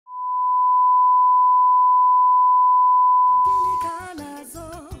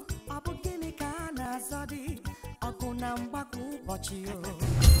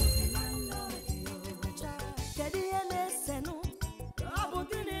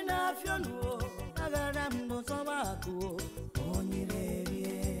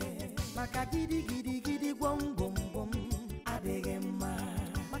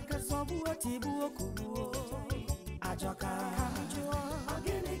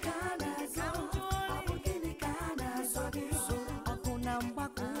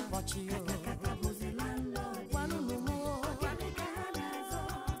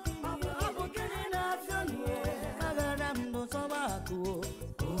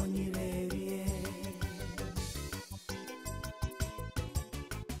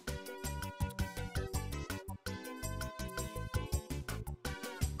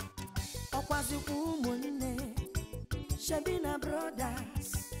Shabina brothers,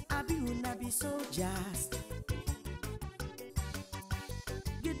 Abiuna be soldiers.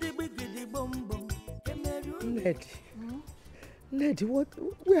 Giddy bum bum. Ned,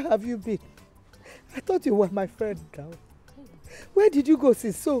 where have you been? I thought you were my friend now. Where did you go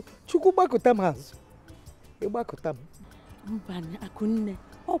since? So, Chukubakutam house. Chukubakutam. Mbani akunne.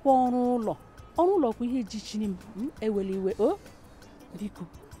 Opo onulo ku ihe jichinim. Eweliwe o. Biko.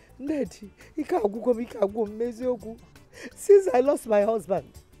 Ned, since I lost my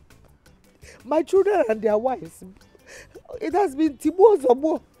husband, my children and their wives, it has been Tibu's or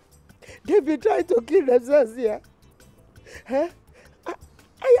more. They've been trying to kill themselves here. Huh?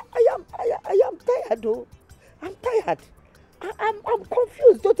 I am tired, though. I'm tired. I'm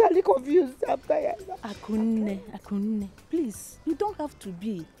confused, totally confused. I'm tired. Akunne, please, you don't have to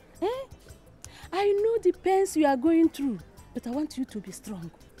be. I know the pains you are going through, but I want you to be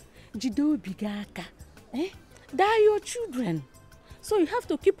strong. Jido bigaka. They are your children. So you have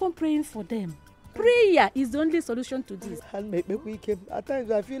to keep on praying for them. Prayer is the only solution to this. And maybe we came. At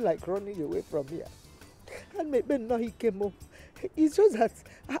times I feel like running away from here. And maybe now he came home. It's just that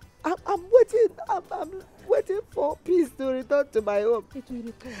I'm waiting for peace to return to my home. It will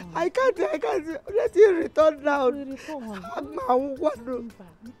return. I can't let it return now. It will return.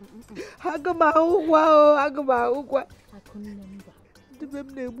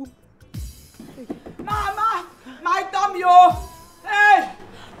 Mama, my tummy, oh! Hey!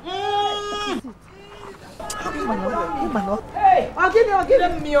 Hey! I'll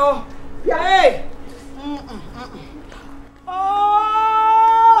give me, oh! Hey!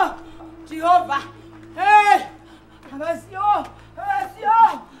 Oh! Jehovah! Hey! Abasio! Abasio!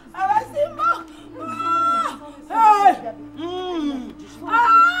 Abasimo! Hey!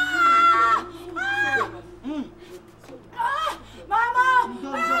 Mama!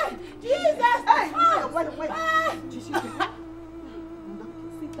 Hey! Jesus! Hey! Wait. Hey!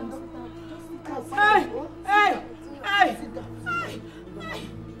 Sit down.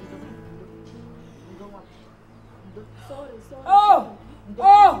 Hey!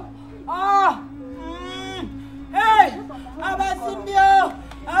 Oh! Hey! Abasimio!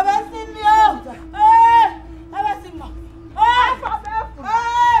 Hey! Abasimo!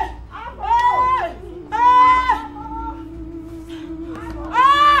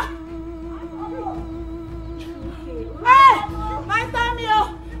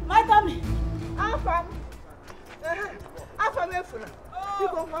 My tummy!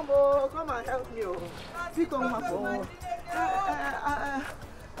 Come and help me.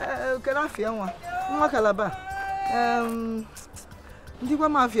 Can I feel one?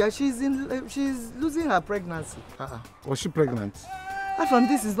 She's losing her pregnancy. Was she pregnant? Afam,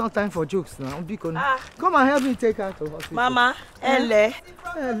 this is not time for jokes now. Come and help me take her to hospital. Mama,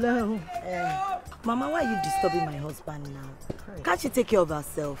 Hello. Mama, why are you disturbing my husband now? Can't she take care of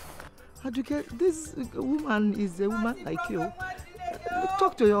herself? Aduke, this woman is a woman like you.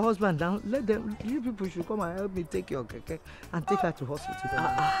 Talk to your husband now. You people should come and help me take your keke and take her to hospital.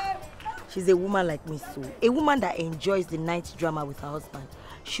 She's a woman like me, so a woman that enjoys the night drama with her husband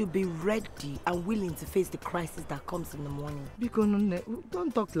should be ready and willing to face the crisis that comes in the morning. Biko,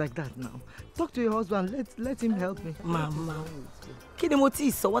 don't talk like that now. Talk to your husband. Let him help me. Mama,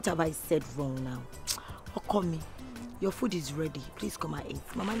 Kidemoti, so what have I said wrong now? Okomi, your food is ready. Please come and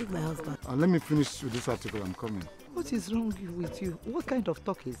eat. Mama, leave my husband. Let me finish with this article. I'm coming. What is wrong with you? What kind of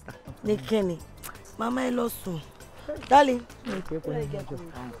talk is that? Nekeni, Mama, I lost you. Darling.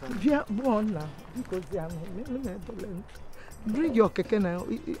 Bring your keke now.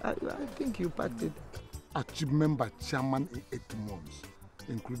 I think you packed it. Achievement by chairman in 8 months,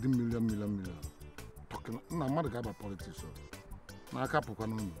 including million. Talking. No, I'm not a guy about politics. I can't put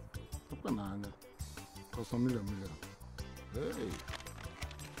on. Cost million. Hey.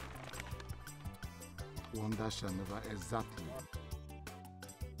 Wonder shall never exactly.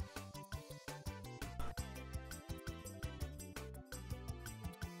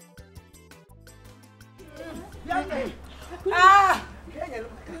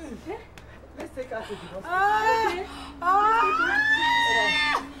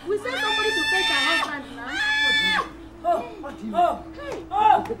 We sent somebody to fetch her husband now. Come, my dear.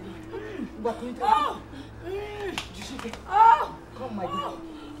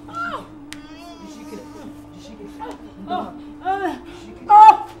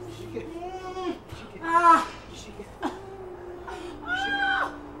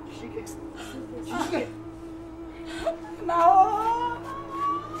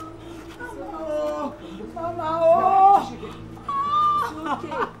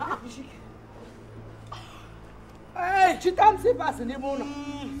 Chita se passe, ni mono.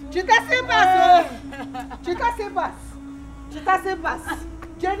 Chita se passe. Chita se passe. Chita se passe.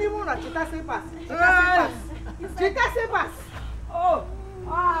 Jenny mono, chita se passe. Chita se passe. Chita se passe. Oh.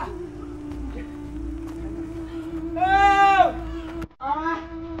 Ah. Oh. Ah.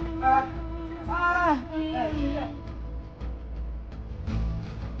 Ah. Ah.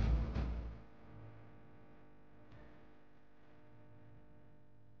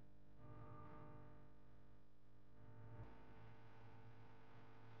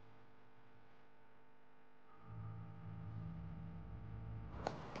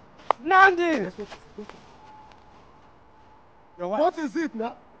 Nandi! Your wife. What is it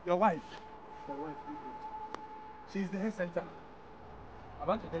now? Your wife. Your wife. She's the head center. I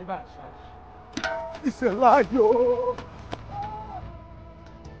want to deliver a charge. It's a lie, yo.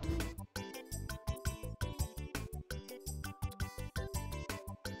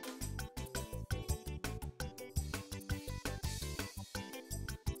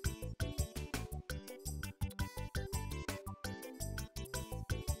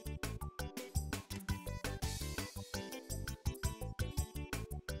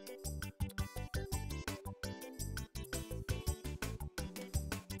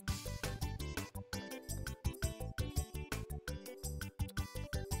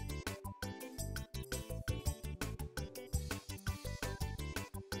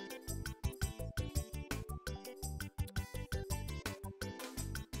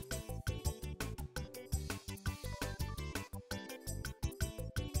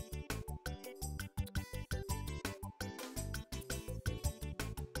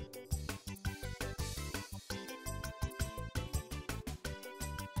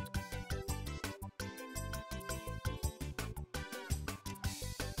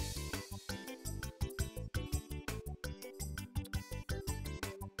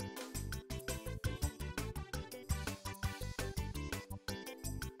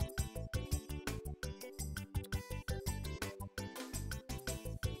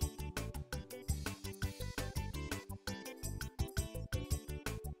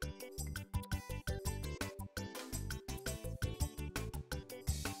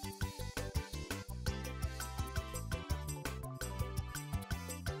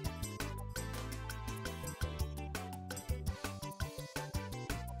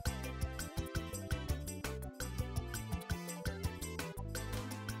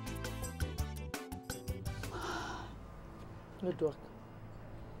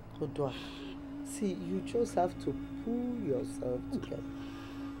 Odwa, see, you just have to pull yourself together.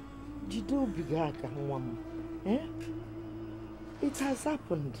 Jido bigaga mama. It has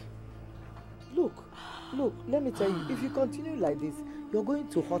happened. Look, let me tell you, if you continue like this, you're going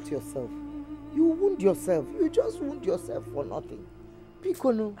to hurt yourself. You wound yourself. You just wound yourself for nothing.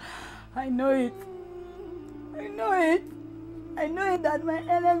 Pikono. I know it. I know it. I know it that my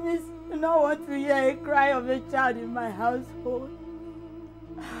enemies do not want to hear a cry of a child in my household.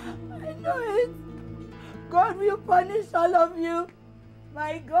 I know it. God will punish all of you.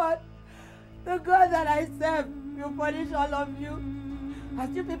 My God, the God that I serve will punish all of you. As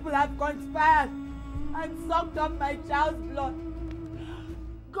you people have conspired and sucked up my child's blood.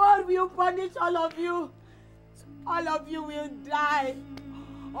 God will punish all of you. All of you will die.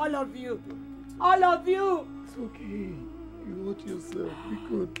 All of you. All of you. It's okay. You hurt yourself. Be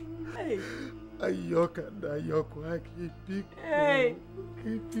good. Hey. Ayok and Ayok. Keep Hey.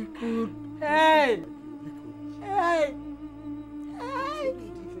 Keep good. Hey. Hey. Hey.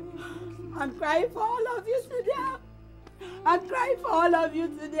 I'm crying for all of you today. I'm crying for all of you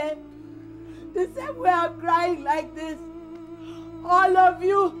today. The same way I'm crying like this. All of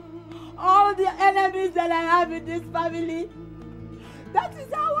you. All the enemies that I have in this family. That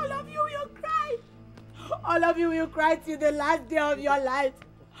is how all of you will cry. All of you will cry till the last day of your life.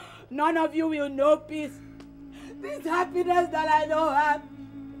 None of you will know peace. This happiness that I don't have,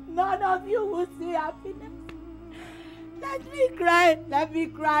 none of you will see happiness. Let me cry. Let me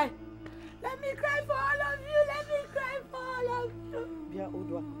cry. Let me cry for all of you. Let me cry for all of you. Yeah,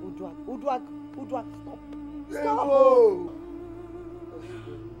 Udwak, stop. Stop.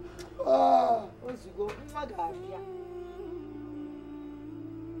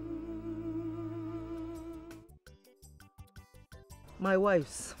 My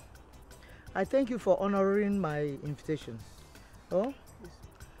wives, I thank you for honoring my invitation. Oh?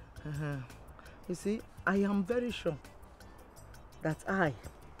 You see, I am very sure that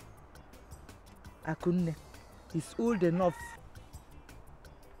Akunne, is old enough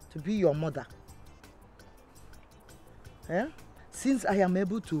to be your mother. Since I am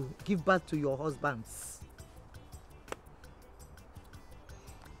able to give birth to your husbands.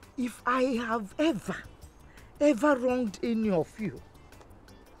 If I have ever wronged any of you,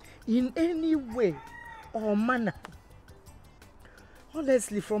 in any way or manner,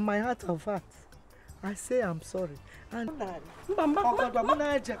 honestly, from my heart of hearts, I say I'm sorry. And what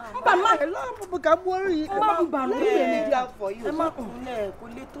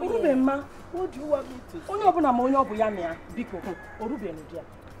do you want me to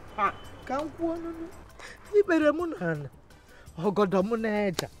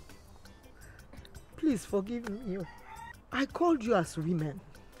say? Please forgive me. I called you as women,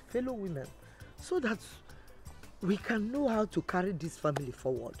 fellow women, so that we can know how to carry this family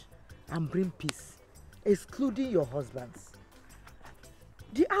forward and bring peace, excluding your husbands.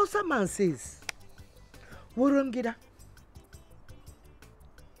 The Hausa man says, Worongida.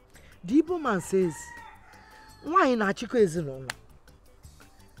 The Igbo man says, why na chiko ezinụlọ?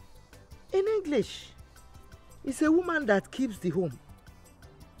 In English, it's a woman that keeps the home.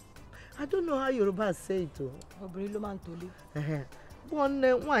 I don't know how Yoruba say it. One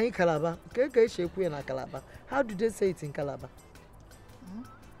in Calabar. How do they say it in Calabar?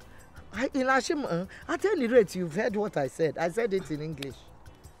 In Ashim, at any rate, you've heard what I said. I said it in English.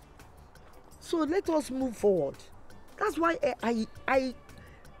 So let us move forward. That's why I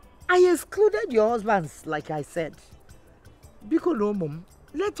excluded your husbands, like I said. Because no, Mom,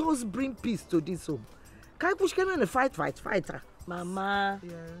 let us bring peace to this home. Kai pushkena fight. Mama.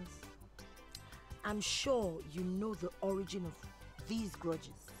 Yes. I'm sure you know the origin of these grudges.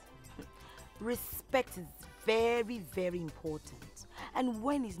 Respect is very, very important. And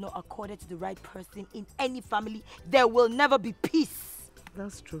when it's not accorded to the right person in any family, there will never be peace.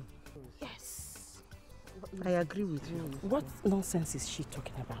 That's true. Yes. I agree with you. What nonsense is she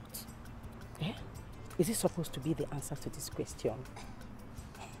talking about? Eh? Is it supposed to be the answer to this question?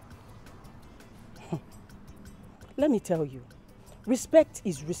 Let me tell you, respect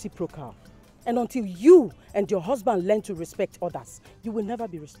is reciprocal. And until you and your husband learn to respect others, you will never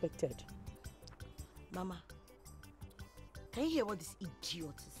be respected. Mama, can you hear what this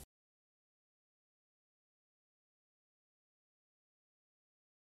idiot is?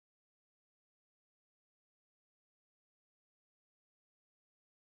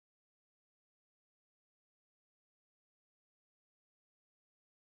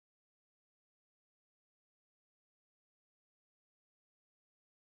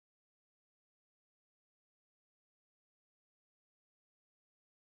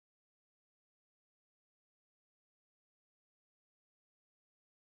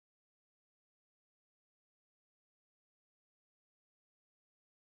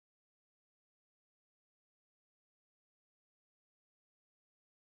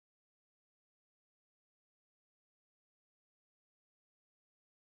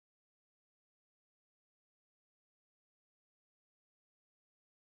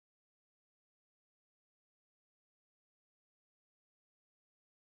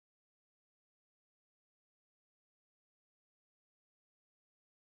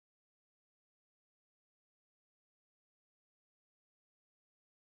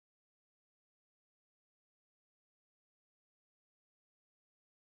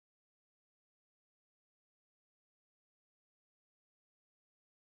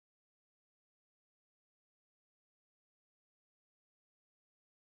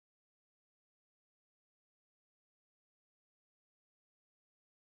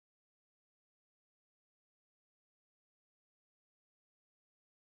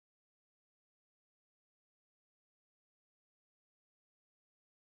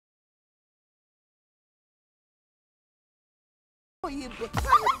 I will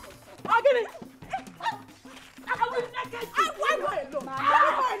naked you.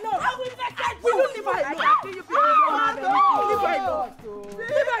 We will leave her alone. Leave her alone.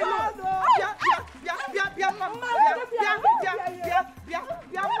 Leave her alone.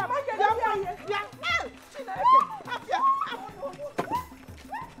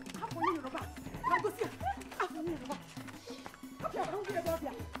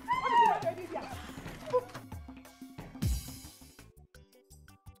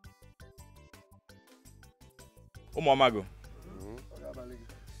 Umamago.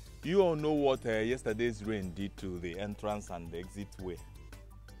 You all know what yesterday's rain did to the entrance and the exit way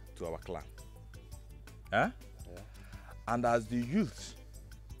to our clan. Huh? Yeah. And as the youth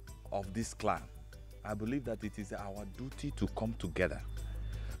of this clan, I believe that it is our duty to come together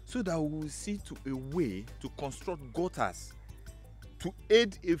so that we will see to a way to construct gutters to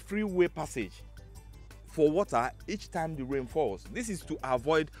aid a freeway passage for water each time the rain falls. This is to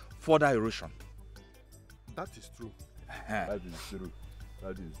avoid further erosion. That is true. That is true.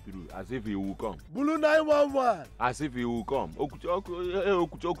 That is true. As if he will come. Bulu 911. As if he will come.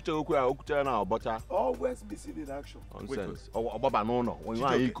 Always missing in action. Nonsense. Baba no. When you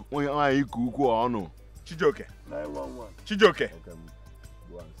are Chijoke. 911. Chijoke. Okay,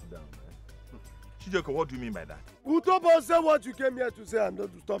 go and sit down, man. Chijoke, what do you mean by that? Utobo say what you came here to say and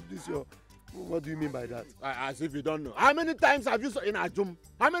not to stop this. What do you mean by that? As if you don't know. How many times have you in Ajum?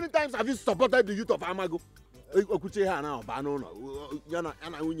 How many times have you supported the youth of Amago?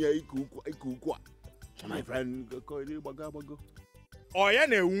 My friend, Oh, yeah,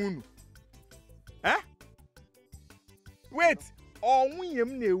 ne eh? Wait, oh, we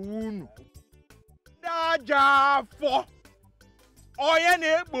am ne wound. Daja for. Oh, yeah,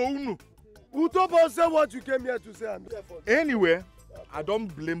 ne bone. Utobo say what you came here to say and anyway, I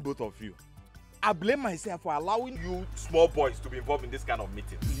don't blame both of you. I blame myself for allowing you small boys to be involved in this kind of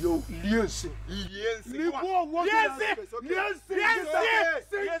meeting. Yo, yes. Do you have this? Do you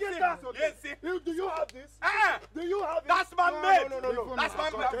have it? That's my mate. No. That's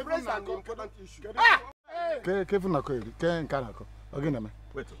my mate. Raise an important issue. Kevin Nako, Ken Kanako. Again,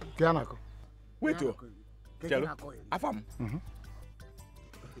 wait. Kanako. Wait. Afam.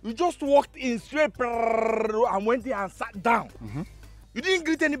 You just walked in straight and went there and sat down. You didn't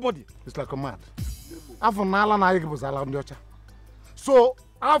greet anybody. It's like a mad. So,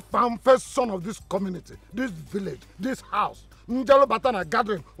 I found first son of this community, this village, this house. Njalo Batana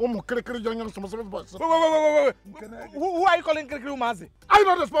gathering. Wait. Who are you calling Krikri Umazi? Are you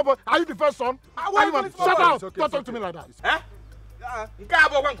not the small boy? Are you the first son? Shut up! Don't talk to me like that.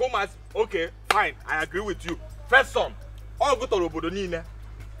 Okay, fine. I agree with you. First son. All go to Obodo Nine.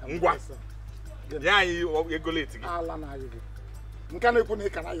 Ngwa. Yeah, you go late. Let me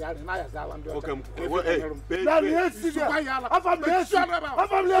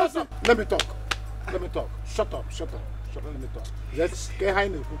talk. Shut up. Let me talk. This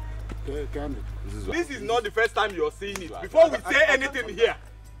is not the first time you're saying it. Before we say anything here,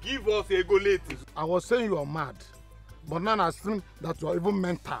 give us a go late. I was saying you are mad, but now I think that you are even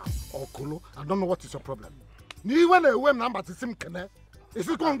mental or kulu. I don't know what is your problem. Is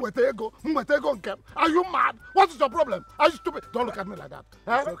it going with ego? Are you mad? What is your problem? Are you stupid? Don't look at me like that.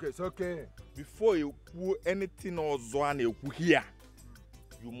 It's okay. Before you do anything or Zoan here,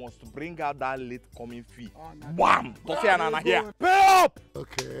 you must bring out that late coming fee. Bam! Here. Pay up!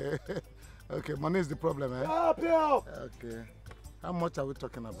 Okay. Money is the problem, eh? Pay up! Okay. How much are we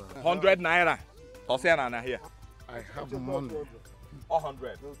talking about? 100 naira. Here. I have money.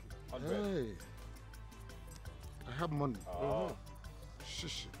 100. Hey. I have money.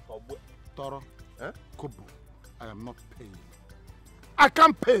 Shishi, Toro, Kubu, I am not paying. I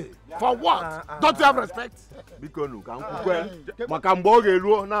can't pay. For what? Don't you have respect? Because look,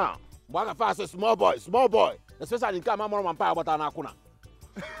 Makamboge now. Baga fast, small boy. Especially in Kamamon and Paya Batanakuna.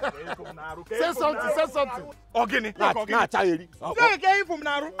 Say something. Organic. Not child.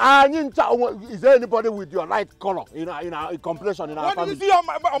 Is there anybody with your light color in our complexion in our family? What do you see on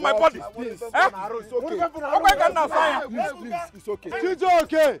my body? Please. It's okay.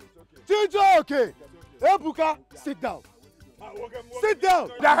 Chijo, okay. Ebuka, sit down. Sit down.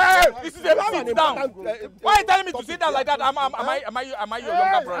 This is a sit down. Why are you telling me to sit down like that? Am I your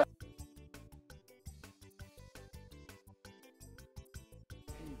younger brother?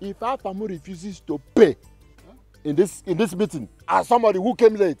 If our family refuses to pay in this meeting as somebody who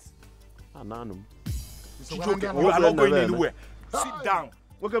came late, Ananum. You are not going anywhere. Sit down.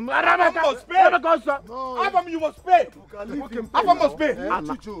 Okay, you must pay. You must pay.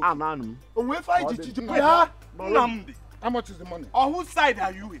 Ananum. How much is the money? On whose side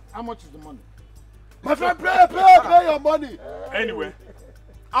are you with? How much is the money? My friend, pay your money. Anyway,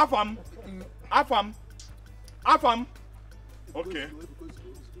 Afam. Okay.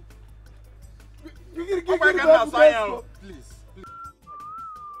 Please.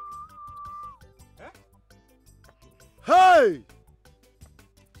 Hey!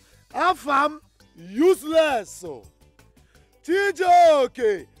 Afam, useless.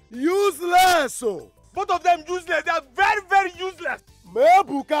 Chijoke, useless. Both of them useless. They are very, very useless.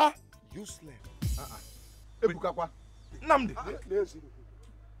 Mebuka, useless. Ebuka kwa? Namdi.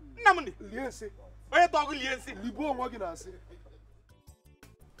 Liense. Why are you talking Liense? Libo ngwagi na ase.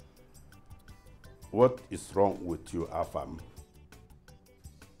 What is wrong with you, Afam?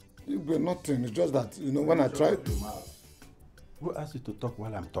 Igwe, nothing. It's just that, you know, when I tried... Who asked you to talk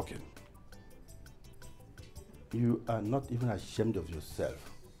while I'm talking? You are not even ashamed of yourself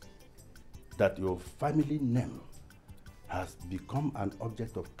that your family name has become an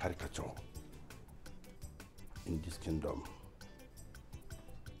object of caricature in this kingdom.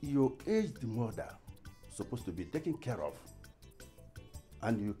 Your aged mother is supposed to be taken care of,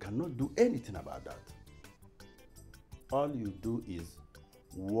 and you cannot do anything about that. All you do is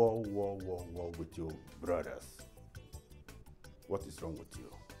war with your brothers. What is wrong with you?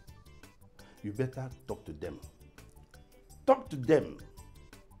 You better talk to them. Talk to them.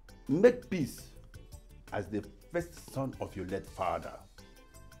 Make peace as the first son of your late father.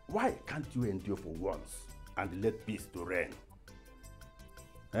 Why can't you endure for once and let peace to reign?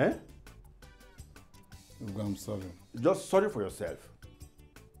 Eh? I'm sorry. Just sorry for yourself.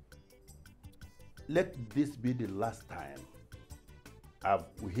 Let this be the last time I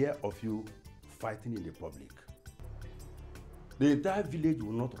hear of you fighting in the public. The entire village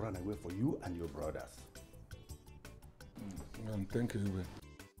will not run away for you and your brothers. Thank you.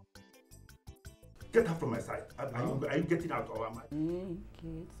 Get out from my side. Are you getting out or am I? Make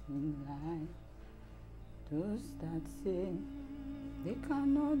it in life. Those that say they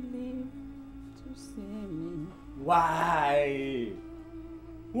cannot live to see me. Why?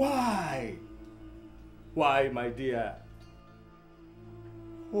 Why? Why, my dear?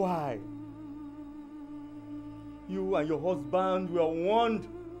 Why? You and your husband were warned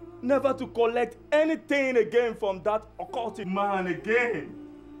never to collect anything again from that occultic man again.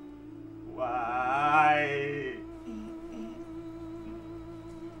 Why?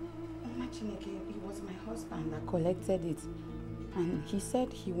 It was my husband that collected it, and he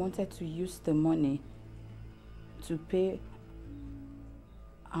said he wanted to use the money to pay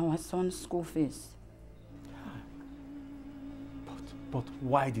our son's school fees. But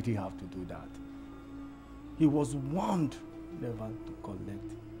why did he have to do that? He was warned never to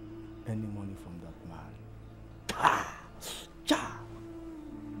collect any money from that man.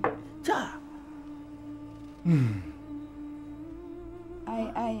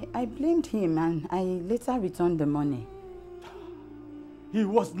 I blamed him, and I later returned the money. He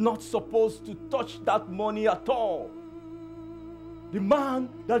was not supposed to touch that money at all. The man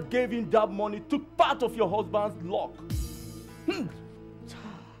that gave him that money took part of your husband's luck.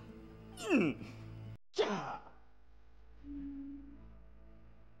 The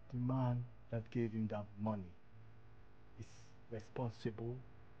man that gave him that money is responsible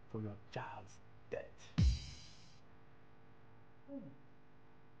for your child's death.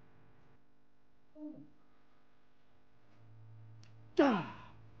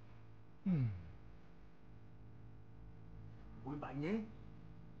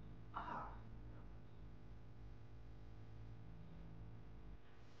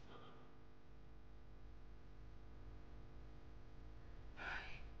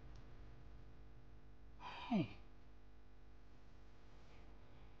 Hey.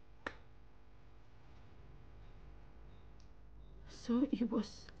 So it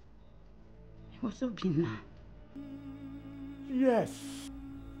was Obinna. Yes.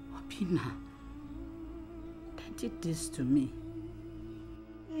 Obinna, that did this to me.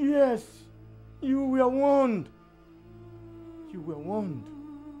 Yes, you were warned. You were warned.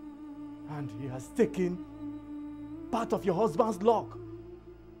 And he has taken part of your husband's luck.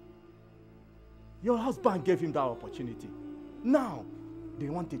 Your husband gave him that opportunity. Now, they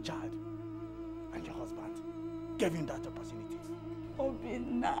want a child. And your husband gave him that opportunity.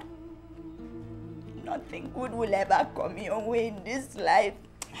 Obinna, nothing good will ever come your way in this life.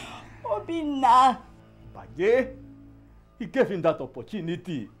 Obinna. Banye, he gave him that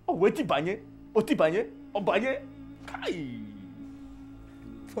opportunity. Oh, wait, Banye, Otibanye, Obanye. Kai.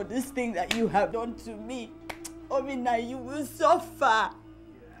 For this thing that you have done to me, Obinna, you will suffer.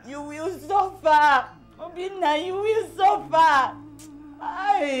 You will suffer. Obinna, you will suffer.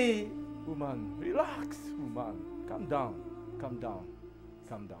 Aye. Woman, relax, woman. Calm down, calm down,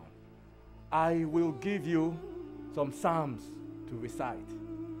 calm down. I will give you some psalms to recite.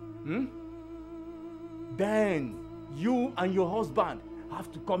 Then you and your husband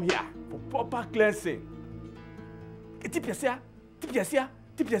have to come here for proper cleansing. It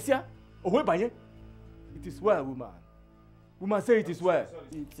is well, woman. Woman, say it is well.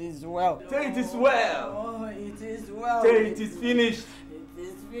 It is well. Say it is well. Oh, it is well. Say it is finished. It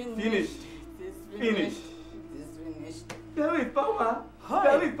is finished. Finished. It is Finished. It is finished. There is power. Hi.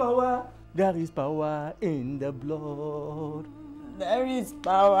 There is power. There is power in the blood. There is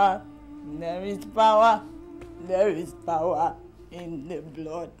power. There is power. There is power in the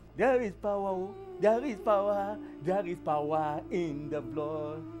blood. There is power, there is power, there is power in the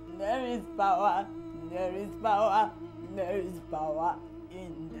blood. There is power, there is power, there is power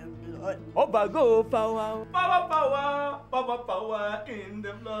in the blood. Obago power, power, power, power, power in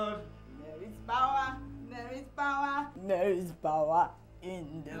the blood. There is power, there is power, there is power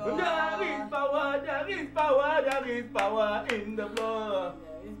in the blood. There is power, there is power, there is power in the blood.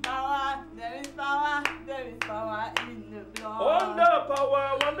 There is power, there is power, there is power in the blood. Wonder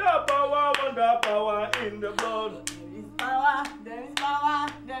power, wonder power, wonder power in the blood. There is power, there is power,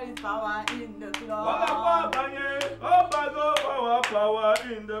 there is power in the blood. Obago power, power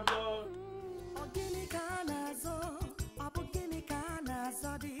in the blood.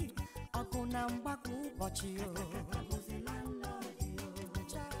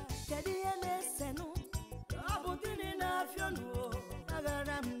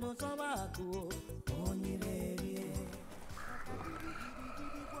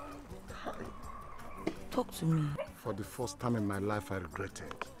 Talk to me. For the first time in my life, I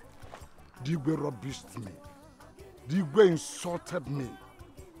regretted. The Igwe rubbished me. The Igwe insulted me.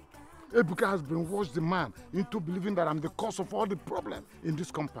 Ebuka has brainwashed the man into believing that I'm the cause of all the problem in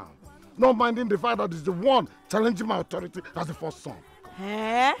this compound. Not minding the fact that he's the one challenging my authority as the first son.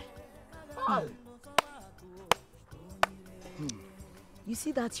 Eh? You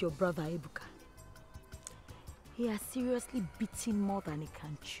see, that's your brother Ebuka. He has seriously beaten more than he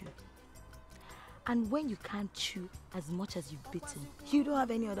can chew. And when you can't chew as much as you've bitten, you don't have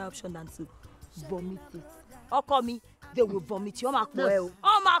any other option than to vomit it. Or call me, they will vomit you. Yes.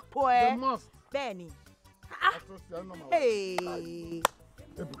 They must. Benny. Hey.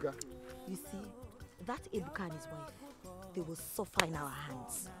 Ebuka. You see, that Ebuka and his wife, they will suffer in our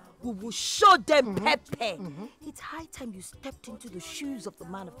hands. We will show them pepper. It's high time you stepped into the shoes of the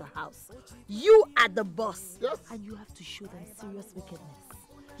man of the house. You are the boss. Yes. And you have to show them serious wickedness.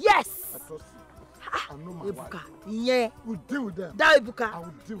 Yes! I know my Ebuka. wife. Yeah. We'll deal with them. That Ebuka. I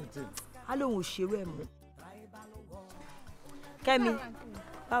will deal with him. Hello, Oshirem. Kemi.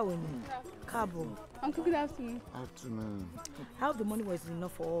 How are you? Kabo. Uncle, good afternoon. Afternoon. How the money was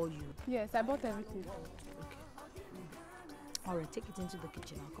enough for all you? Yes, I bought everything. Okay. All right, take it into the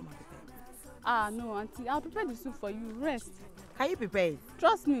kitchen. I'll come and prepare it. Ah, no, auntie. I'll prepare the soup for you. Rest. Can you prepare it?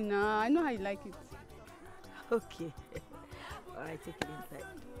 Trust me now. I know how you like it. Okay. All right, take it inside.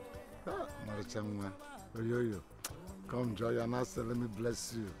 Marichamwa, Oyoyo, come join your master. Let me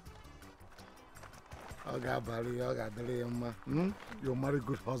bless you. You marry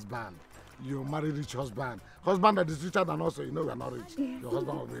good husband. You marry rich husband. Husband that is richer than us, so you know we are not rich. Your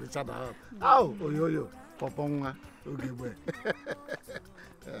husband will be richer than us. Oh, Oyoyo, Popongwa, Ogibwe.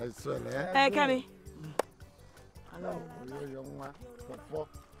 I swear, eh? Hey, Kemi. Hello. Oyoyo, Popo.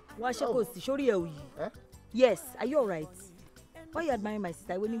 Why should go see? Eh? Yes, are you all right? Why you admiring my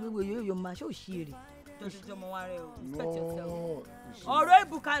sister? When you man, show shiri. Respect yourself. Alright,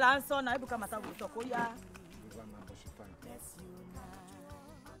 Ebuka and son, Ebuka matter will talk. Oh yeah.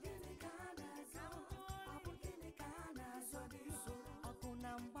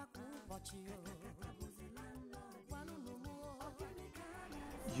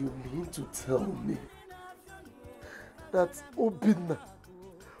 You mean to tell me that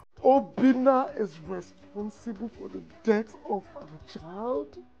Obina is responsible for the death of our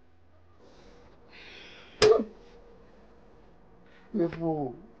child?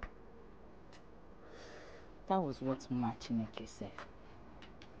 That was what Machineke said.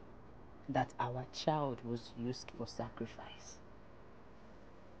 That our child was used for sacrifice.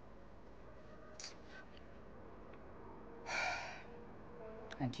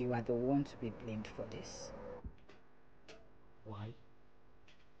 And you are the one to be blamed for this. Why?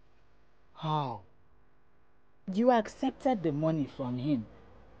 How? You accepted the money from him.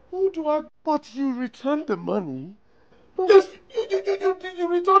 Who do I? But you returned the money. Yes, you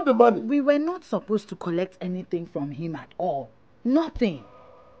returned the money. We were not supposed to collect anything from him at all. Nothing.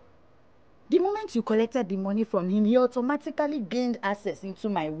 The moment you collected the money from him, he automatically gained access into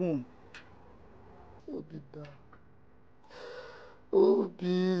my womb.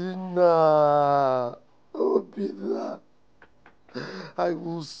 Obina. I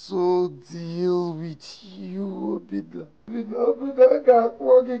will so deal with you, Obina.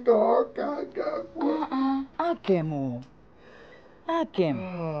 Akem.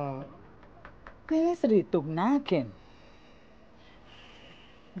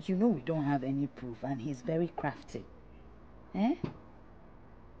 You know we don't have any proof and he's very crafty. Eh?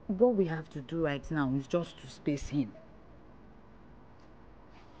 What we have to do right now is just to space him.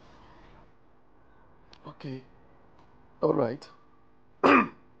 Okay. All right.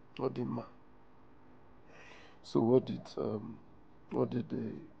 Odinma. So what did What did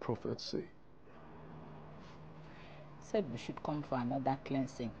the prophet say? Said we should come for another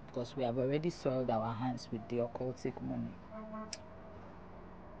cleansing because we have already soiled our hands with the occultic money.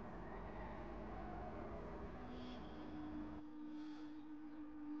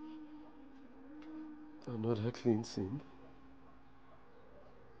 Another cleansing?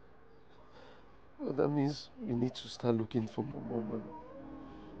 Well, that means we need to start looking for more money.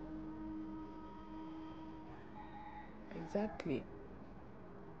 Exactly.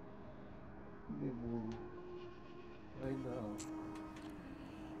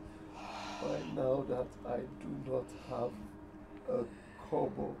 Why now that I do not have a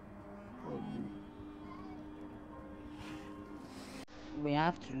kobo on me? We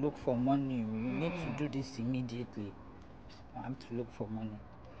have to look for money. We need to do this immediately. We have to look for money.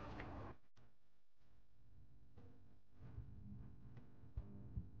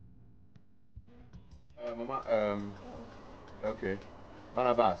 Mama, okay.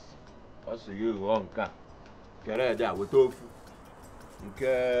 Barnabas, what's you wrong? Get there with tofu.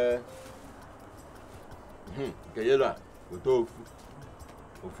 Okay. Get yellow with tofu.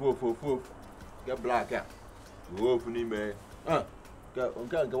 Ofu. Get black. Go for me, man. Get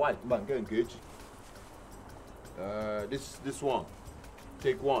white, man. Get this one.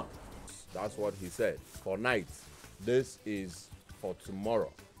 Take one. That's what he said. For night. This is for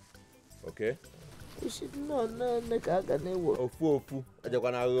tomorrow. Okay? We should not make a work. Ofu. I just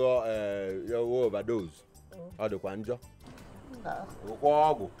want to go overdose. Or the Kwanjo.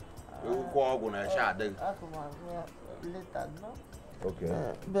 Go na shot. Later, no?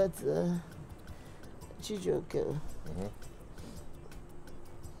 Okay. But, Chijoke.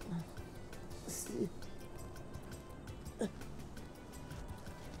 See.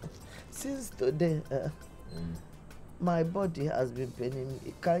 Since today, my body has been paining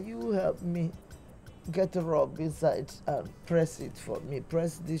me. Can you help me get a rub inside and press it for me?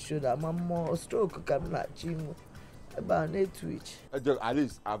 Press this shoulder. I'm more stroke coming at Chimu. About an 8 twitch. At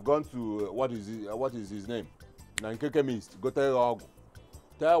least I've gone to what is his name? Nankeke Mist. Go tell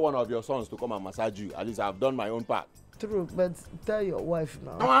one of your sons to come and massage you. At least I've done my own part. True, but tell your wife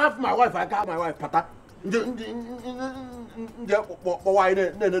now. No, I have my wife. I got my wife, Pata.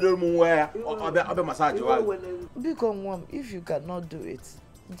 Become one. If you cannot do it,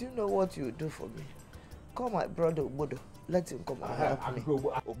 do you know what you do for me? Call my brother Obodo. Let him come and help me.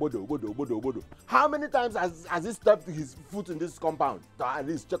 Obodo. How many times has he stepped his foot in this compound to at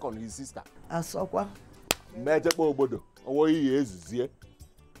least check on his sister? Asokwa. Obodo.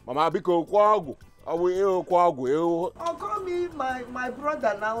 Mama biko kwagu. Oh, call me my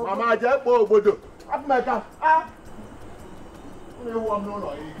brother now. Mama Jepo Obodo.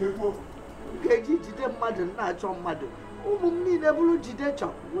 Keji jide mmadụ na-achọ mmadụ. Ụmụ m niile bụrụ jide chọ.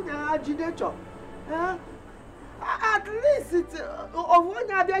 Nwunye ha jide chọ. At least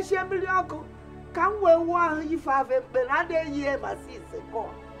onye abịa shie mmiri ọkụ ka m wee wụọ ahụ ife afe mkpe na adịghị ihe ma si ise kọọ.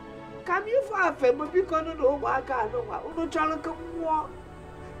 Ka m ife afe m biko nụ na ụmụaka anụnwa unu chọrọ ka m nwụọ.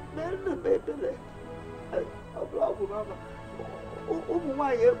 Nne m ebere. Ọ bụla ọ bụ mama. Ụmụ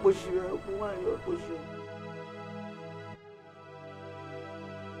nwaanyị ekpochiri.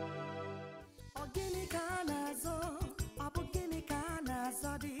 Ogini ka na-azọ, ọ bụ gịnị ka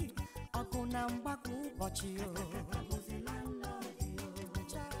na-azọ dị ọgụ na mgbakọ ụbọchị o.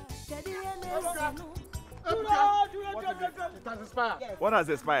 Kedu ihe na-esenụ? It has expired. Yes. What has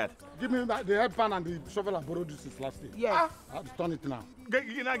expired? Give me the headpan and the shovel I borrowed this last year. Yes. I have to turn it now. Give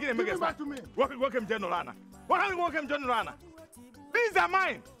it back to me. Welcome, General. Welcome. These are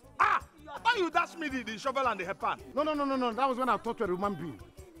mine. Why you dash me the shovel and the headpan? No. That was when I thought you were a human being.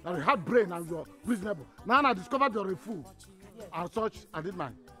 That you had brain and you're reasonable. Now I discovered you're a fool. As such, I did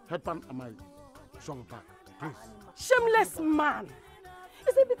my headpan and my shovel back. Please. Shameless man.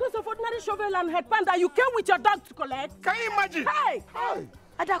 Is it because of ordinary shovel and headband that you came with your dog to collect? Can you imagine? Hey!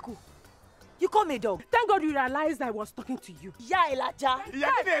 Adaku, you call me a dog. Thank God you realized I was talking to you. Yeah, Elijah.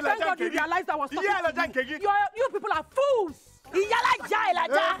 Thank God you realized I was talking to you. You people are fools.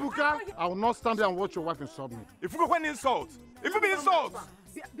 Elijah. Buka, I will not stand there and watch your wife insult me. If you go when insult, if you be insult,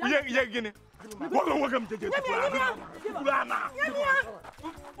 welcome to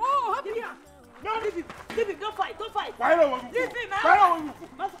Oh, happy here. No, leave him. Don't fight. Why don't leave him, man. Give him.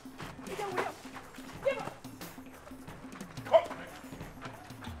 Let's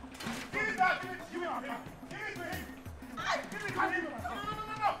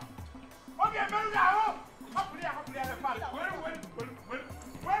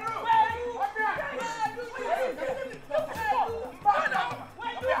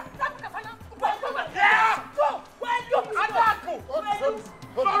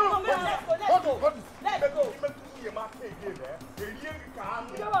go.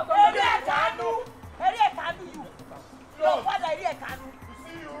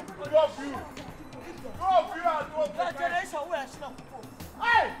 two of you. Two of you are two of the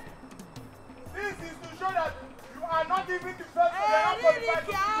Hey! This is to show that you are not even the first to have qualified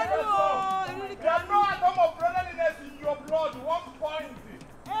to There is no atom of brotherliness in your blood. 1 point.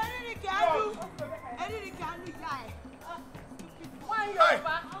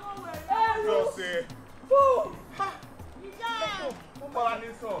 Just say. What an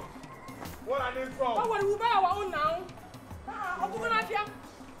insult. What an insult. Oh, well, we buy our own now. I'm going to here.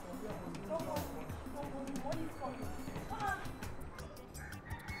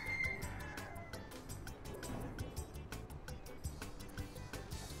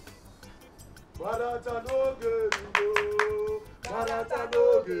 Barata no gerugo, barata no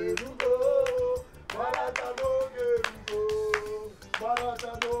gerugo, barata no gerugo,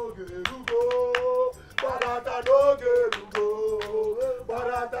 barata no gerugo, barata no gerugo,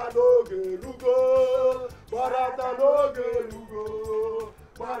 barata no gerugo, barata no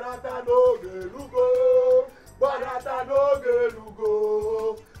gerugo, barata no gerugo,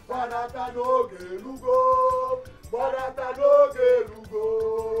 barata no gerugo, barata no gerugo, barata no gerugo.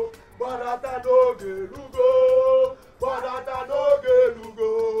 Barata no gerugo, barata no gerugo,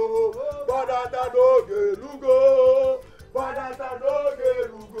 barata no gerugo, barata no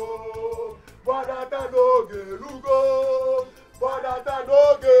gerugo, barata no gerugo, barata no gerugo, barata no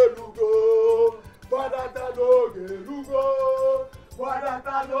gerugo, barata no gerugo, barata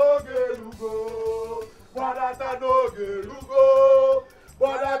no gerugo, barata no gerugo,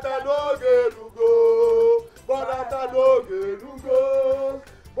 barata no gerugo.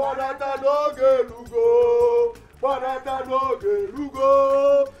 Barata no gerugo, barata no gerugo,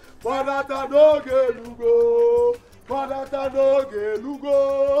 barata no gerugo, barata no gerugo,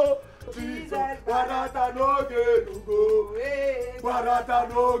 Jesus, barata no gerugo, barata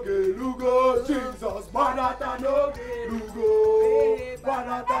no gerugo, Jesus, barata no gerugo,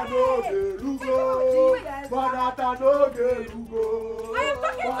 barata no gerugo, barata no gerugo,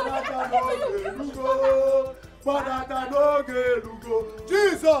 barata no gerugo. Barata no gerugo,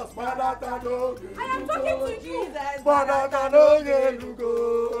 Jesus. Barata no gerugo. I am talking to you. Barata no gerugo.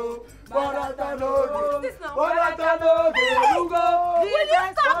 Barata no gerugo. Barata no gerugo. Will you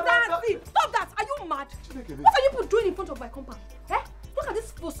stop that? Stop that! Are you mad? What are you people doing in front of my compound? Eh? Look at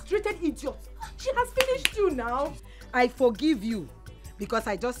this frustrated idiot. She has finished you now. I forgive you because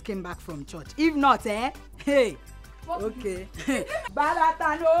I just came back from church. If not, hey. Okay.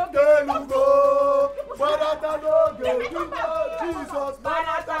 Barata no gerugo, barata no gerugo, Jesus.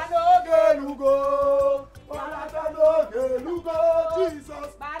 Barata no gerugo, barata no gerugo,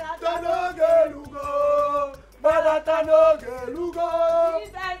 Jesus. Barata no gerugo, barata no gerugo,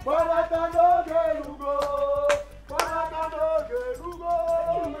 barata no gerugo, barata no gerugo,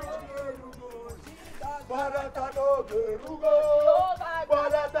 barata no gerugo,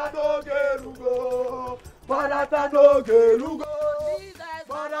 barata no gerugo. Barata no gerugo,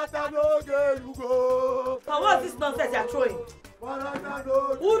 barata no gerugo. What's this nonsense you're throwing? Barata no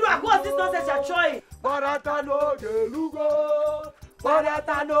Uruak, what's this nonsense you're throwing? Barata no gerugo,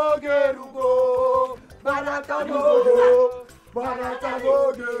 barata no gerugo, barata no gerugo, barata no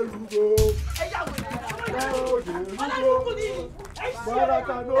gerugo.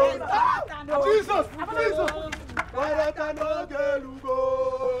 Barata no Jesus, Jesus. Barata no gerugo.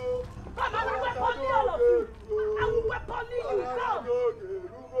 I will weapon all of you. I will weapon you. Come.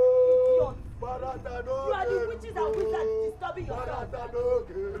 You are the witches and wizards disturbing yourself. Barata no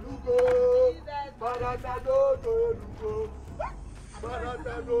gerugo. Barata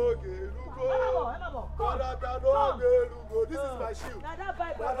no gerugo. Barata no gerugo. This is my shield.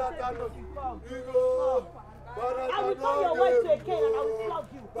 Barata no gerugo. I will turn your wife to a cane and I will flog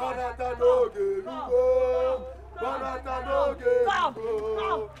you. Barata no gerugo. Barata no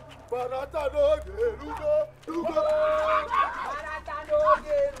gerugo. Barata no gerugo. Barata no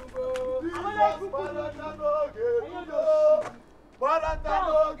gerugo. Barata no gerugo. Barata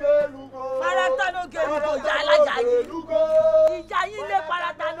no gerugo. Barata no gerugo. Yala yayi. Iyayi le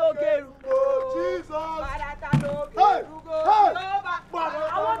barata no gerugo. Jesus. Barata no gerugo. I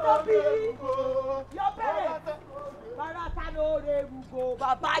want to be your parents. Barata no gerugo.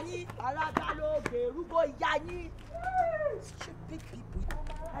 Baba yi. Barata no gerugo. Iyayi. Stupid people.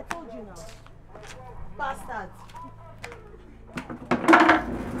 I told you now. Bastards.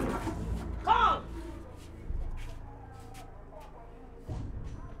 Come!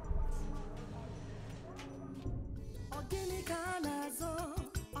 Ogini kana zo,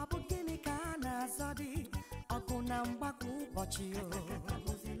 abugini kana zodi, akuna mbaku ubochi yo.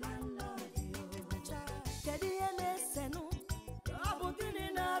 Kedi ene senu,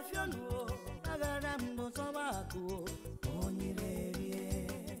 abugini na fionu, agara mdo sobaku, onireri.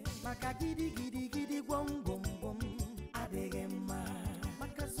 maka gidi gidi gidi gwom gwom gwom adịghị mma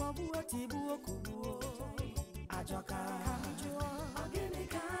maka zọgbu otigbu okugbu ajọka ogene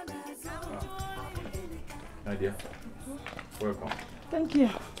ka na-azọ. My dear, welcome. Thank you.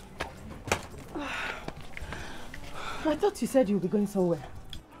 I thought you said you would be going somewhere.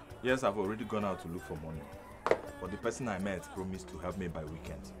 Yes, I've already gone out to look for money. But the person I met promised to help me by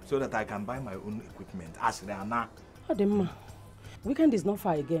weekend so that I can buy my own equipment. As Rihanna. Adema, weekend is not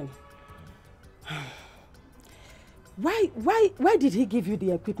far again. Why did he give you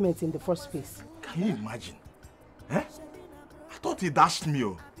the equipment in the first place? Can you imagine? Eh? I thought he dashed me.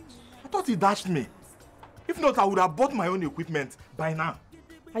 Oh. I thought he dashed me. If not, I would have bought my own equipment by now.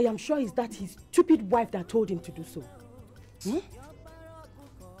 I am sure it's that his stupid wife that told him to do so. Hmm?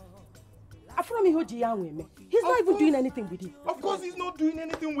 He's not even doing anything with it. Of course he's not doing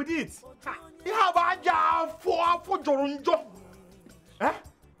anything with it. He have a for Jorunjo. Eh?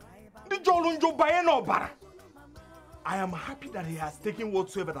 The Jorunjo by no bara. I am happy that he has taken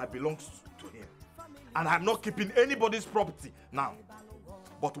whatsoever that belongs to him. And I'm not keeping anybody's property now.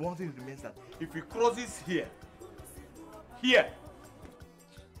 But one thing remains that if he crosses here, you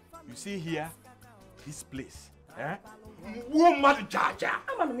see here, this place, eh? Woman Jaja.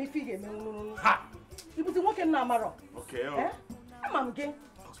 Ha! Okay.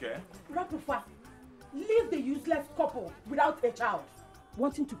 Okay. Rapufa, leave the useless couple without a child,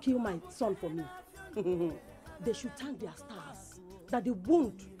 wanting to kill my son for me. They should thank their stars that the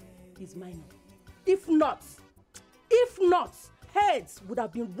wound is minor. If not, heads would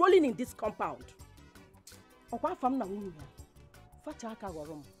have been rolling in this compound.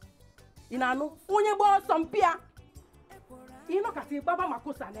 Inano, onye bo sompia. Ino kasi baba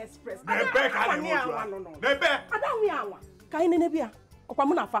makosa na express. Nebe ka ni mo. Nebe. Ada wi awa. Kai nene bia. Okwa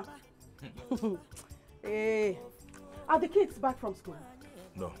mu na fa. Eh. Are the kids back from school?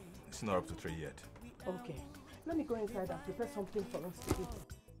 No, it's not up to 3 yet. Okay. Let me go inside and prepare something for us to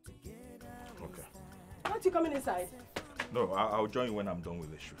eat. Okay. Aren't you coming inside? No, I'll join you when I'm done with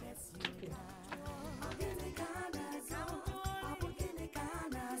the shoe. Okay.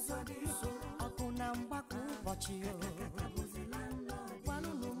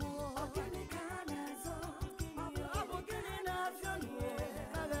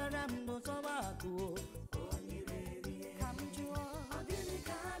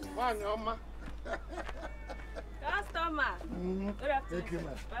 Customer. Good afternoon.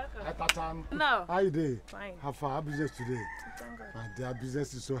 Welcome. No. How you doing? Fine. How far our business today? Their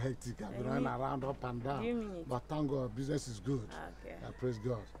business is so hectic. I've been running around up and down. But thank God, business is good. Okay. Praise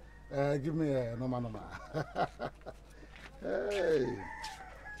God. Give me a number. Hey.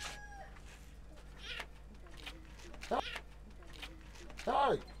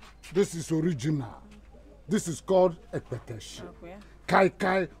 Hi. This is original. This is called ekpeteshi. Okay.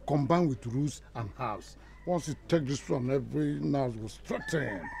 Kai combined with roots and herbs. Once you take this one, every nose will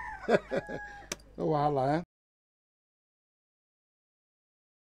straighten. No wahala, eh?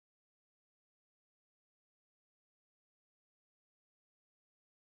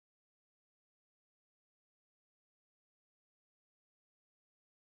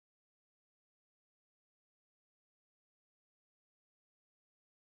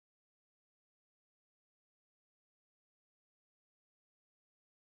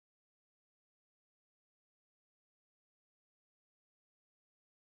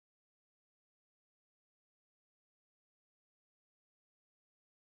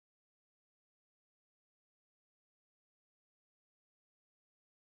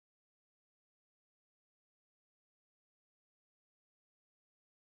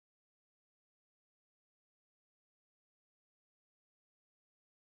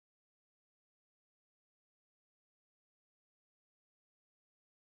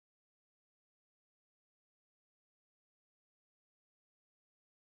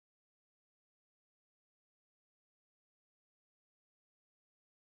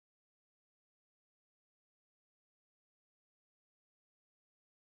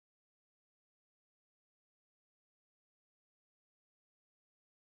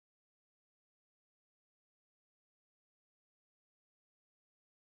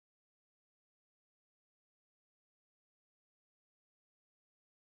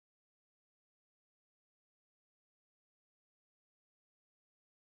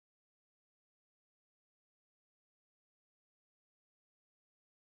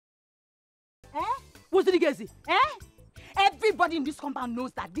 Wozirigezi, everybody in this compound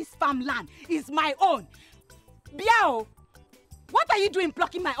knows that this farmland is my own. Biao, what are you doing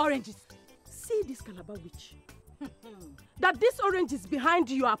plucking my oranges? See this Calabar witch. That this orange is behind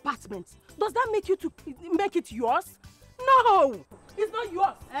your apartment. Does that make it yours? No! It's not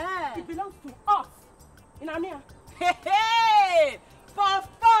yours. It belongs to us. In Ania. Hey, hey! Puff,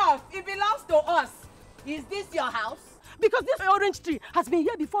 puff! It belongs to us. Is this your house? Because this orange tree has been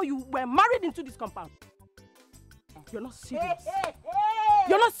here before you were married into this compound. You're not serious. Hey!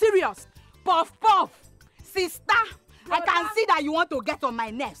 You're not serious. Puff, puff! Sister, I can see that you want to get on my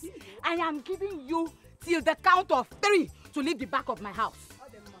nerves. I am giving you till the count of 3 to leave the back of my house.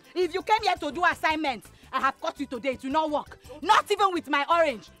 If you came here to do assignments, I have caught you today. It will not work. Not even with my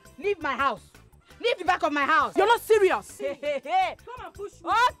orange. Leave my house. Leave the back of my house. You're not serious. Hey. Come and push me.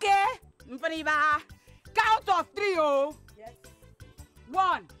 Okay. Mpriba. Count of 3, oh. Yes.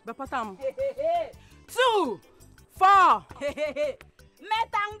 1. Bapatam. 2. 4.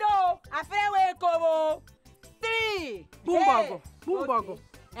 Metangdo. Afrewe kobo. 3. Bumbago. Bumbago.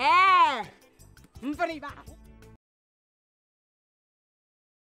 Mpriba.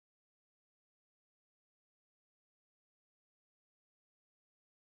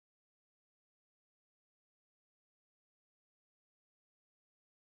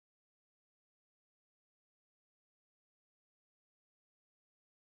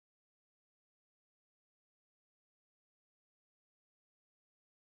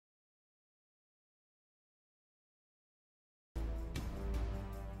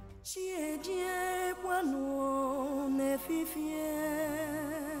 Chiejie kwanu nefifie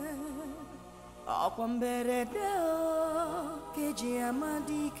Akwa mberede keji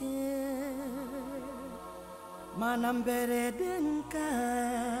amadike Mana mberede nka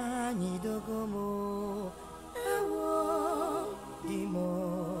anyị dogomo Ewo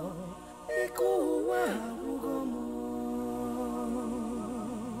dimo iko ụwa agwụgomo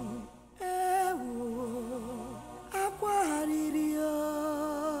Ewo akwa hariri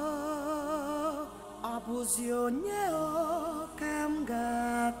Abụzi onye ka m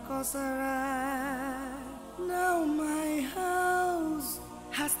ga-akọsara. Now my house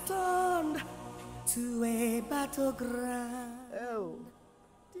has turned to a battleground. Oh,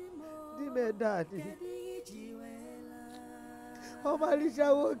 dime daddy.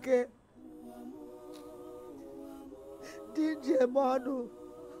 Omalisha woke. DJ Manu.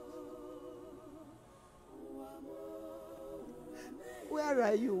 Where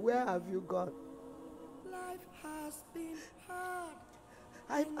are you? Where have you gone? Life has been hard.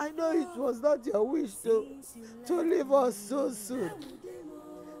 I know it was not your wish to leave us so soon.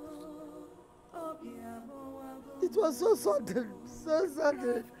 It was so sudden, so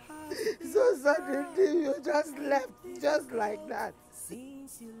sudden, so sudden. You just left, just like that.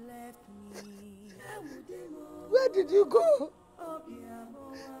 Since you left me, where did you go?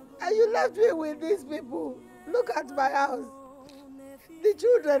 And you left me with these people. Look at my house. The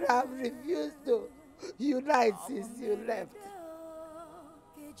children have refused to unite since you left.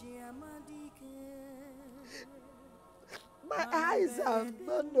 My eyes have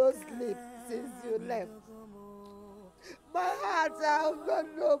known no sleep since you left. My heart has known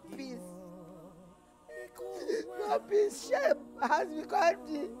no peace. No peace. Shame has become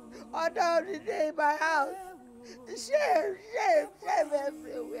the order of the day in my house. Shame, shame, shame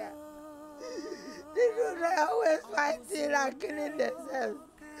everywhere. The children are always fighting and killing themselves.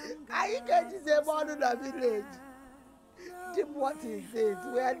 And you get to say more than a village. What is it?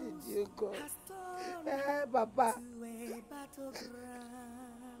 Where did you go? Papa.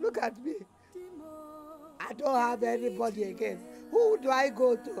 Look at me. I don't have anybody again. Who do I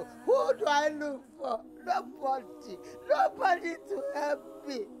go to? Who do I look for? Nobody. Nobody to help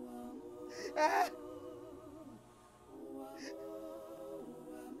me.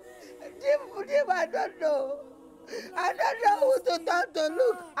 Dim, I don't know. I don't know who to turn to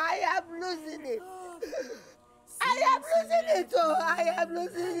look. I am losing it. I am losing it. Oh, I am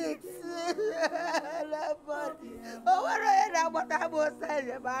losing it. Nobody. Oh, what I was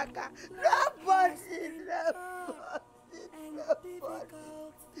saying, Baka. Nobody.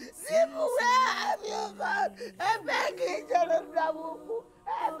 Sim, where have you gone? I beg you, Jalabu. I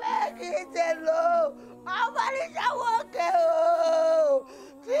beg you, Jalo. How is your work? Oh,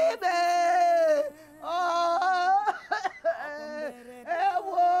 Jimmy. Oh,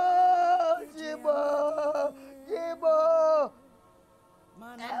 Jibo. Jibo.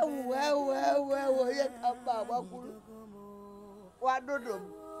 Well, yet about what do you?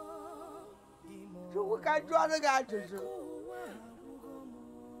 So we can draw the guy to you.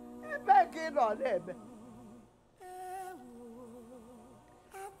 Back in on him.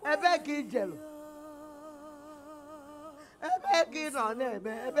 I beg you, Jello. I beg you on him.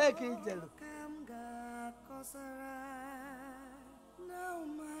 I beg you, Jello. Now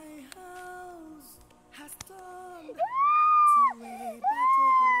my house has turned to a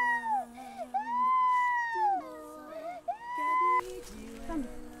battleground.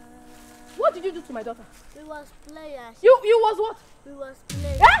 did you do to my daughter? We was playing. You was what? We was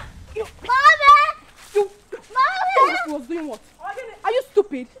playing. Eh? You. Mommy! You. Mommy! You was doing what? Are you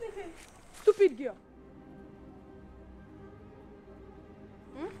stupid? Stupid girl.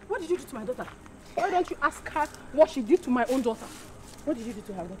 What did you do to my daughter? Why don't you ask her what she did to my own daughter? What did you do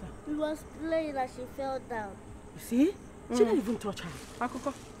to her daughter? We was playing and she fell down. You see? She didn't even touch her.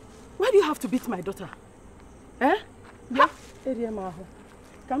 Akoko, why do you have to beat my daughter? Eh? Yeah?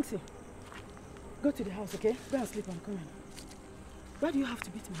 Come see. Go to the house, okay? Go and sleep. I'm coming. Why do you have to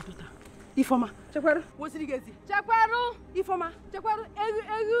beat my daughter? Ifoma. Chekwaru. What's it again? Chekwaru. Ifoma. Chekwaru.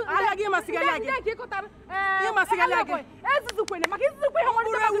 Egu. I give my cigarette. Give my cigarette. Ezu kwene. Makizu kwene.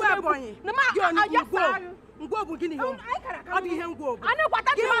 Uru boy. Na ma ayasa. Ngwobu gini ho. Abi he ngwobu. Anu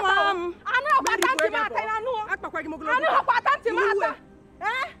kwata ti mata. Anu kwata ti mata na nu. Akpakwa gi mogolo. Anu kwata ti mata.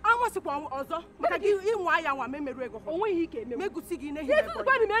 Almost kwa ozo. Maka gi inwa aya nwa memeru ego ho. Onwe hi ike eme. Megusi gi na hi. Ezu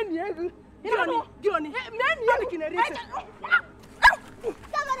kwene na eni egu. Gioni. Na eni egu kinere.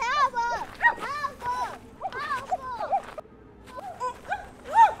 Somebody help her! Help her! Help her!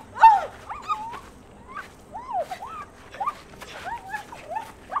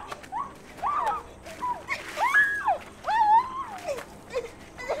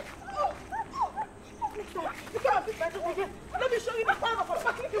 Let me show you the power of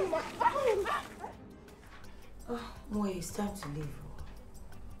Moy, it's time to leave.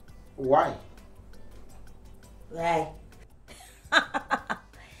 Why? Why?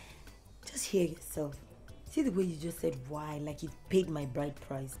 Just hear yourself. See the way you just said why, like you've paid my bride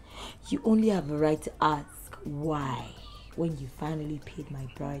price. You only have a right to ask why when you finally paid my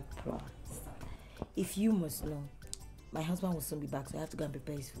bride price. If you must know, my husband will soon be back, so I have to go and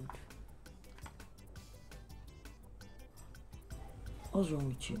prepare his food. What's wrong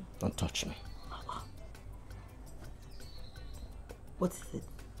with you? Don't touch me. What is it?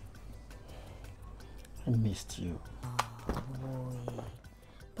 I missed you. Oh, boy.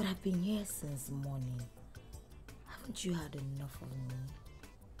 But I've been here since morning. Haven't you had enough of me?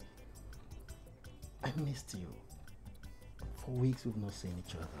 I missed you. For weeks we've not seen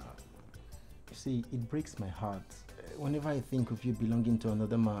each other. You see, it breaks my heart whenever I think of you belonging to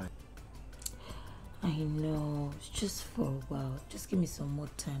another man. I know. It's just for a while. Just give me some more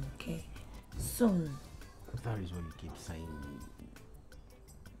time, okay? Soon. That is what you keep saying.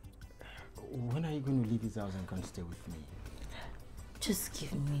 When are you going to leave this house and come stay with me? Just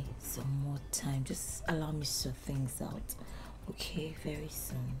give me some more time. Just allow me to sort things out. Okay, very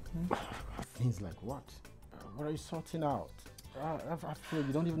soon. Things like what? What are you sorting out? I feel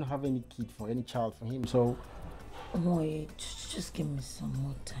you don't even have any kid for any child for him, so... Moy, just give me some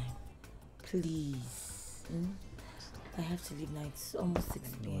more time. Please. I have to leave now. It's almost 6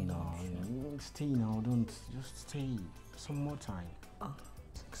 p.m. No, stay now. Don't. Just stay. Some more time. Oh.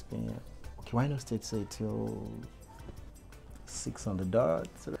 6 p.m. Okay, why not stay till 6 on the dot?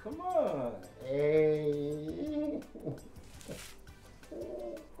 Come on. Hey.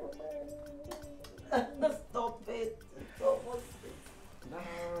 Stop it. It's almost 6. No.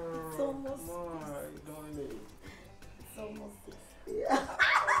 It's almost 6. Don't It's almost 6. Yeah.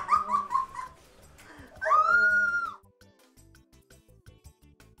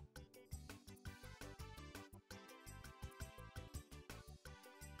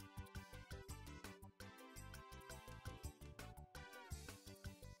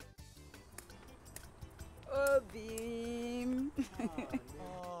 Obim.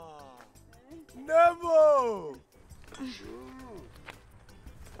 Nemo!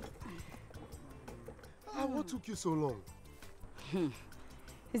 What took you so long?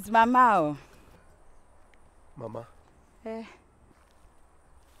 It's Mama. Mama? Eh.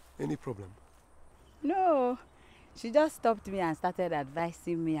 Any problem? No. She just stopped me and started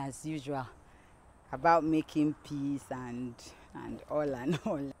advising me as usual about making peace and all and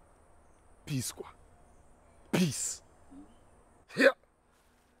all. Peace, quoi? Peace. Here.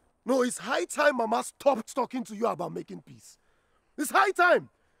 No, it's high time Mama stopped talking to you about making peace. It's high time.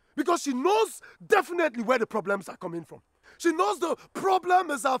 Because she knows definitely where the problems are coming from. She knows the problem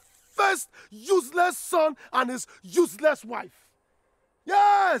is her first useless son and his useless wife.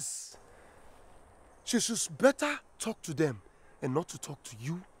 Yes! She should better talk to them and not to talk to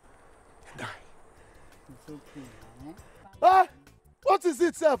you and I. It's okay, eh? Ah! What is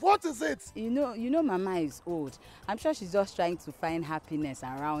it, Seth? What is it? You know Mama is old. I'm sure she's just trying to find happiness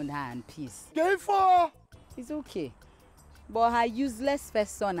around her and peace. Game for? It's okay. But her useless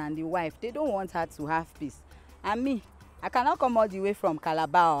first son and the wife, they don't want her to have peace. And me, I cannot come all the way from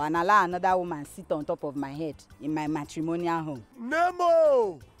Calabar and allow another woman sit on top of my head in my matrimonial home.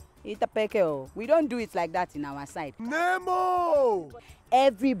 Nemo! Itapeke, we don't do it like that in our side. Nemo!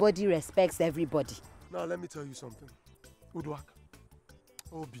 Everybody respects everybody. Now let me tell you something. Udwak,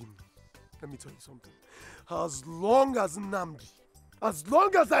 Obim, let me tell you something. As long as Namdi, as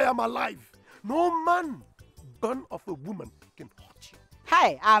long as I am alive, no man born of a woman can hurt you.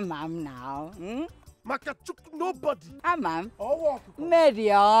 Hi, I'm now. Makachuk, nobody. I'm Oh,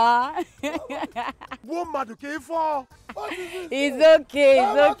 Media. Woman, okay, for. It's okay,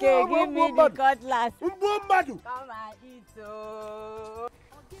 it's okay. Give me the cutlass. Come on, eat.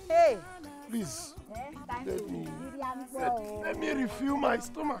 Hey. Please, let me refill my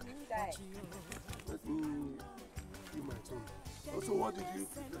stomach. Let me refill my stomach. Also, what did you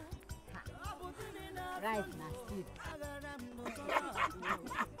prepare? Rice and sleep.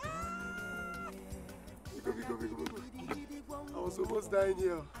 Go. I was almost dying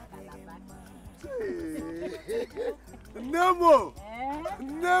here. Hey. Nemo!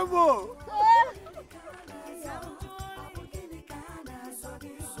 Nemo!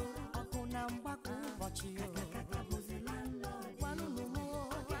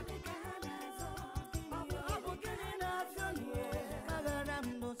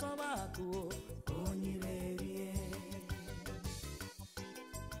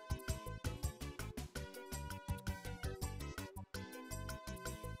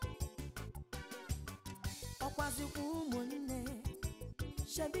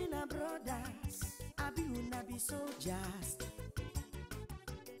 Shabina brothers, Abiuna be soldiers.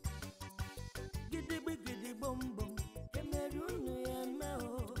 Giddy bum bum, Cameroon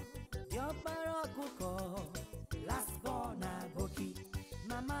Meo, your Barakuko, last born Boki,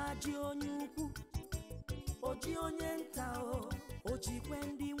 Mama Gionyuku, Ojionyentao, Oji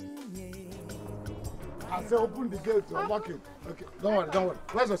Wendy. I say open the gate, I'm walking. Okay, don't worry.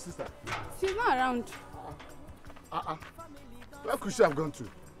 Where's your sister? She's not around. Where could she have gone to?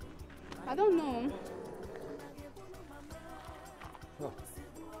 I don't know.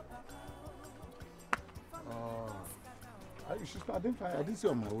 Are you sure? I didn't see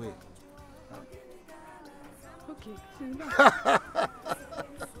her on my way. Okay, she's back.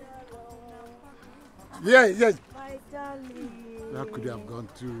 Yes. My darling. Where could you have gone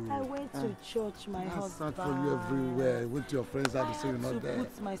to? I went to church, my husband. I searched for you everywhere. I went to your friends' house to say you're not there. I had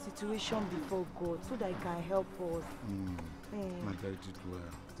to put my situation before God so that He can help us. My dad did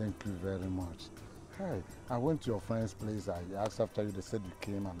well. Thank you very much. Hi, I went to your friend's place. I asked after you. They said you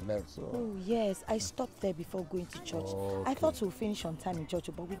came and left. So. Oh yes, I stopped there before going to church. Okay. I thought we'll finish on time in church,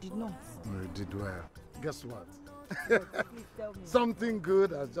 but we did not. You did well. Guess what? Please tell me. Something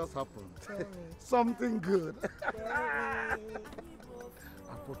good has just happened. Tell me. Something good. Tell me.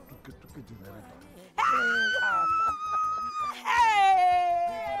 I put two generator.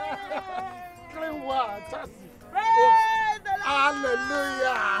 Clean water, chassis.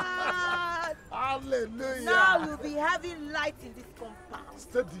 Hallelujah! Hallelujah! Now we'll be having light in this compound.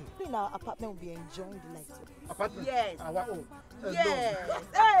 Steady. In our apartment, we'll be enjoying the light. Apartment? Yes. Our own. Yes.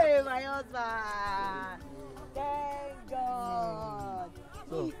 Hey, my husband. Thank God.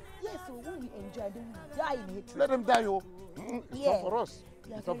 So, yes, so when we enjoy, then we die in hatred. let them die, oh. It's Yeah. not for us.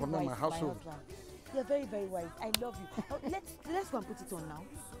 It's not for me and my household. You're very, very wise. I love you. Let's go and put it on now.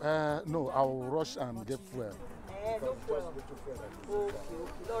 No, I'll rush and get fuel. No problem.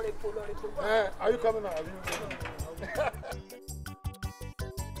 Okay. Are you coming now?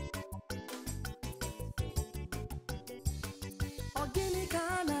 Ogini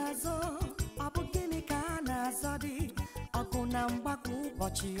kana zo, abogini kana zodi, oguna mbaku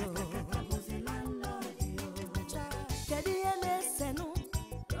ubochi yo. Kedi ene senu,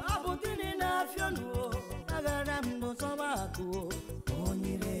 abogini na fionu, agara mno sobaku,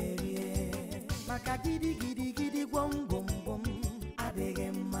 onirerie. Maka gidi gwom gwom gwom,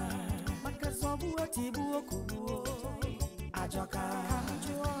 adege mma. Maka sobu otibu okubu, ajoka.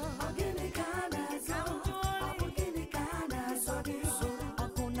 Ogini kana zo.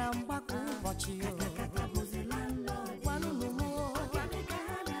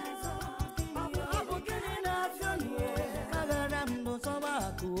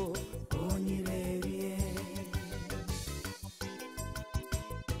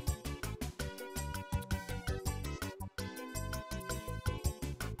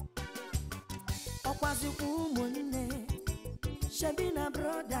 Shabina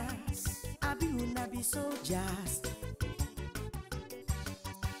brothers, Abiuna be soldiers.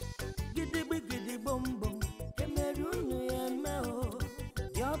 Giddy bum bum, Cameroon Meo,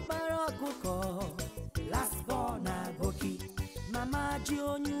 your Barakuko, last born Boki, Mama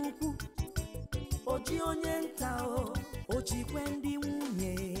Gionyuku, Ojionyentao, Oji Wendy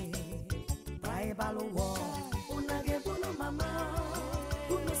Wunye, Bible war, Unagebono Mama,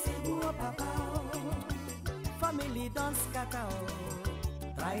 Unusi. family don't scatter,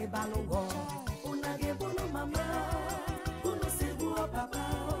 tribal war. Unage bunu mama, bunu sebu papa.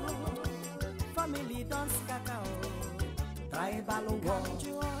 Family don't scatter, tribal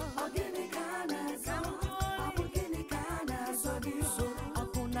war.